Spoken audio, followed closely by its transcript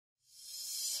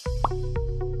In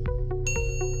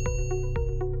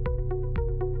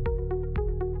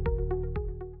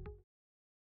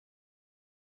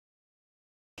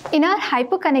our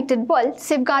hyper-connected world,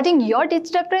 safeguarding your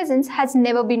digital presence has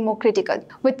never been more critical.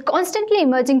 With constantly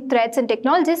emerging threats and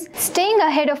technologies, staying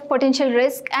ahead of potential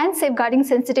risk and safeguarding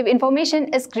sensitive information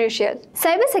is crucial.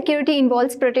 Cybersecurity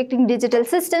involves protecting digital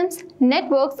systems,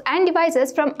 networks, and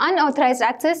devices from unauthorized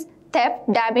access,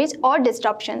 theft, damage, or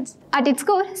disruptions. At its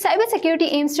core,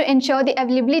 cybersecurity aims to ensure the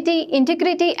availability,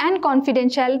 integrity, and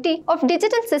confidentiality of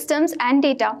digital systems and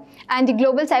data, and the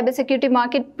global cybersecurity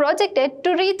market projected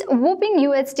to reach a whopping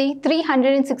USD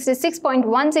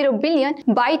 366.10 billion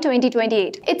by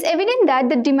 2028. It's evident that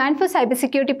the demand for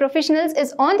cybersecurity professionals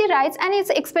is on the rise and is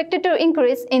expected to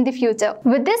increase in the future.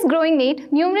 With this growing need,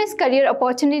 numerous career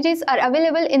opportunities are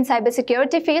available in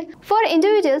cybersecurity field for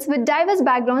individuals with diverse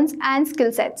backgrounds and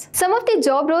skill sets. Some of the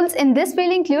job roles in this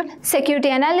field include security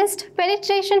analyst,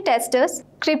 penetration testers,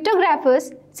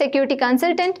 cryptographers, security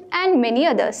consultant, and many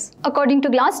others. According to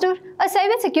Glassdoor, a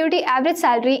cybersecurity average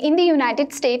salary in the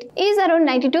United States is around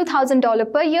 $92,000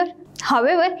 per year.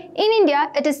 However, in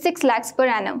India, it is 6 lakhs per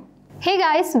annum. Hey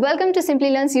guys, welcome to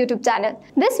Simplilearn's YouTube channel.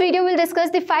 This video will discuss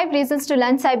the 5 reasons to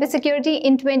learn cybersecurity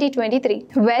in 2023.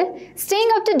 Well, staying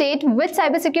up to date with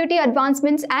cybersecurity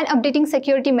advancements and updating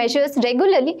security measures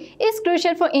regularly is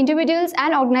crucial for individuals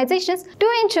and organizations to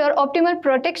ensure optimal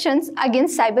protections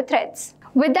against cyber threats.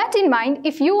 With that in mind,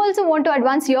 if you also want to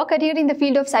advance your career in the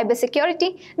field of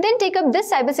cybersecurity, then take up this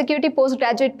cybersecurity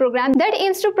postgraduate program that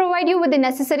aims to provide you with the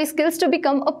necessary skills to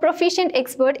become a proficient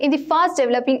expert in the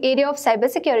fast-developing area of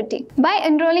cybersecurity. By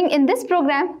enrolling in this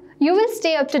program, you will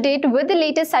stay up to date with the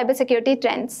latest cybersecurity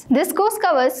trends. This course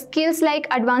covers skills like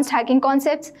advanced hacking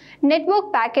concepts,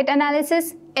 network packet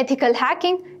analysis, ethical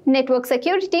hacking, network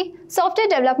security, software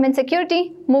development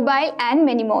security, mobile, and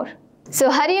many more. So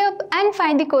hurry up and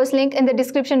find the course link in the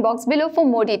description box below for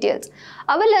more details.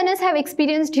 Our learners have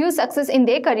experienced huge success in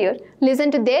their career.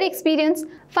 Listen to their experience.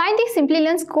 Find the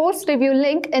Simplilearn's course review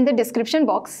link in the description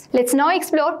box. Let's now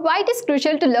explore why it is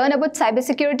crucial to learn about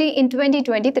cybersecurity in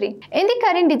 2023. In the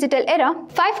current digital era,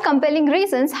 5 compelling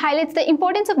reasons highlights the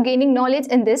importance of gaining knowledge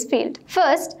in this field.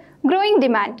 First, growing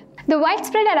demand. The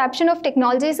widespread adoption of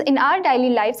technologies in our daily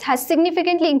lives has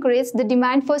significantly increased the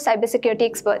demand for cybersecurity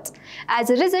experts. As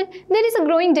a result, there is a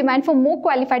growing demand for more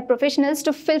qualified professionals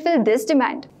to fulfill this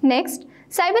demand. Next,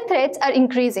 cyber threats are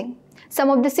increasing. Some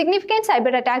of the significant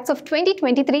cyber attacks of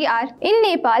 2023 are: in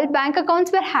Nepal, bank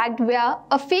accounts were hacked via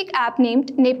a fake app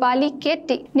named Nepali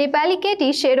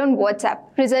Keti shared on WhatsApp,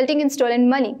 resulting in stolen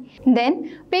money. Then,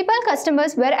 PayPal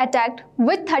customers were attacked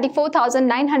with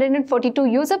 34,942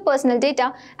 user personal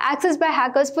data accessed by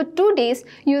hackers for 2 days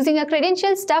using a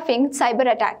credential stuffing cyber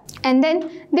attack. And then,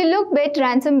 the Lookbit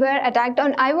ransomware attack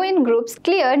on ION Group's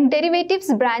cleared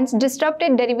derivatives branch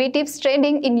disrupted derivatives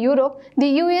trading in Europe, the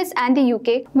US, and the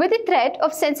UK with the threat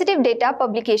of sensitive data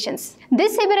publications.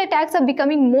 These cyber attacks are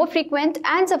becoming more frequent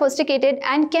and sophisticated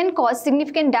and can cause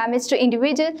significant damage to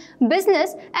individuals,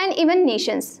 business, and even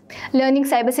nations. Learning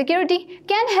cybersecurity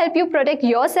can help you protect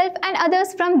yourself and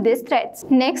others from these threats.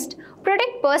 Next,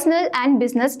 protect personal and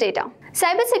business data.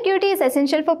 Cybersecurity is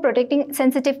essential for protecting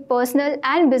sensitive personal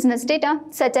and business data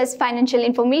such as financial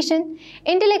information,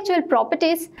 intellectual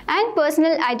properties, and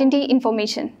personal identity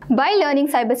information. By learning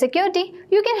cybersecurity,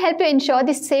 you can help to ensure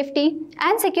the safety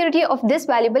and security of this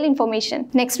valuable information.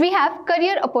 Next, we have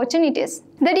career opportunities.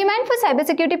 The demand for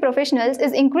cybersecurity professionals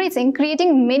is increasing,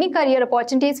 creating many career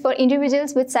opportunities for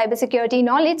individuals with cybersecurity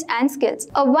knowledge and skills.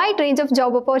 A wide range of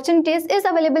job opportunities is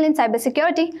available in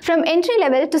cybersecurity, from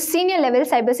entry-level to senior-level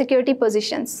cybersecurity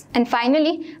positions. And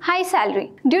finally, high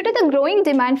salary. Due to the growing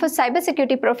demand for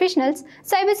cybersecurity professionals,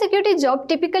 cybersecurity job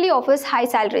typically offers high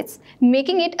salaries,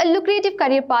 making it a lucrative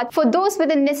career path for those with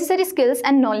the necessary skills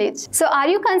and knowledge. So are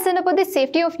you concerned about the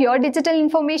safety of your digital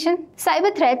information?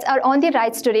 Cyber threats are on the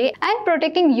rise today, and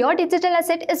protecting your digital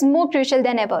asset is more crucial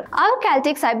than ever. Our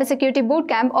Caltech Cybersecurity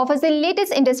Bootcamp offers the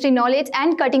latest industry knowledge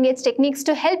and cutting-edge techniques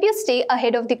to help you stay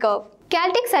ahead of the curve.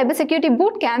 Caltech Cybersecurity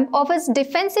Bootcamp offers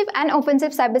defensive and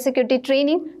offensive cybersecurity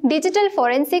training, digital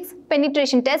forensics,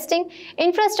 penetration testing,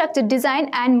 infrastructure design,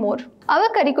 and more. Our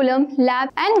curriculum, lab,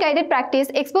 and guided practice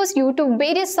expose you to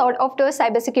various sought-after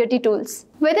cybersecurity tools.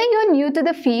 Whether you're new to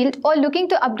the field or looking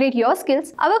to upgrade your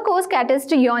skills, our course caters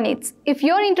to your needs. If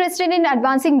you're interested in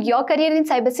advancing your career in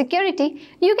cybersecurity,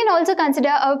 you can also consider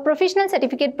our professional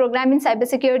certificate program in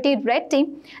cybersecurity Red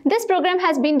Team. This program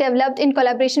has been developed in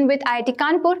collaboration with IIT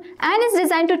Kanpur and is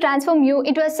designed to transform you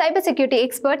into a cybersecurity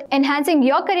expert, enhancing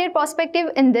your career perspective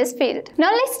in this field.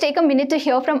 Now let's take a minute to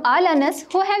hear from our learners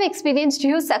who have experienced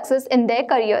huge success in their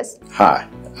careers. Hi,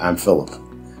 I'm Philip.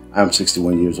 I'm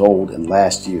 61 years old, and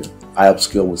last year I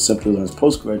upskilled with Simplilearn's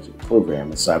postgraduate program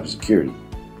in cybersecurity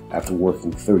after working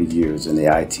 30 years in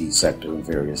the IT sector in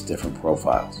various different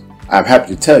profiles. I'm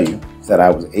happy to tell you that I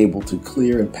was able to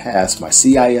clear and pass my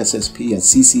CISSP and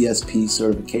CCSP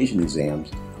certification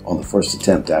exams on the first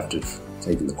attempt after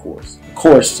taking the course. The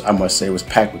course, I must say, was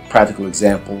packed with practical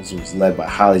examples. It was led by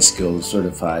highly skilled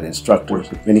certified instructors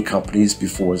with many companies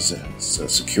before as a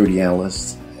security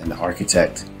analyst and an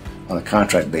architect on a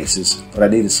contract basis, but I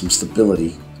needed some stability,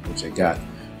 which I got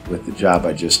with the job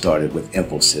I just started with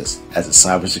Infosys as a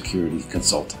cybersecurity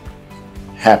consultant.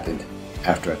 Happened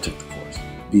after I took the course.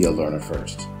 Be a learner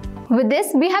first. With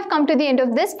this, we have come to the end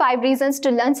of this 5 reasons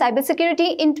to learn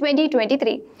cybersecurity in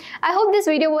 2023. I hope this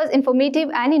video was informative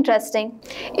and interesting.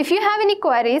 If you have any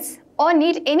queries or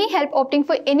need any help opting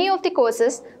for any of the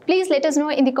courses, please let us know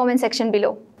in the comment section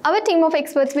below. Our team of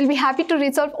experts will be happy to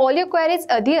resolve all your queries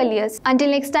at the earliest. Until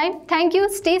next time, thank you,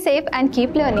 stay safe and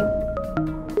keep learning.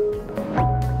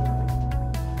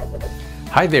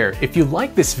 Hi there, if you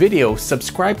like this video,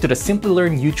 subscribe to the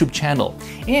Simplilearn YouTube channel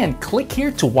and click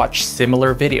here to watch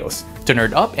similar videos. To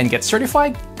nerd up and get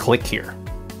certified, click here.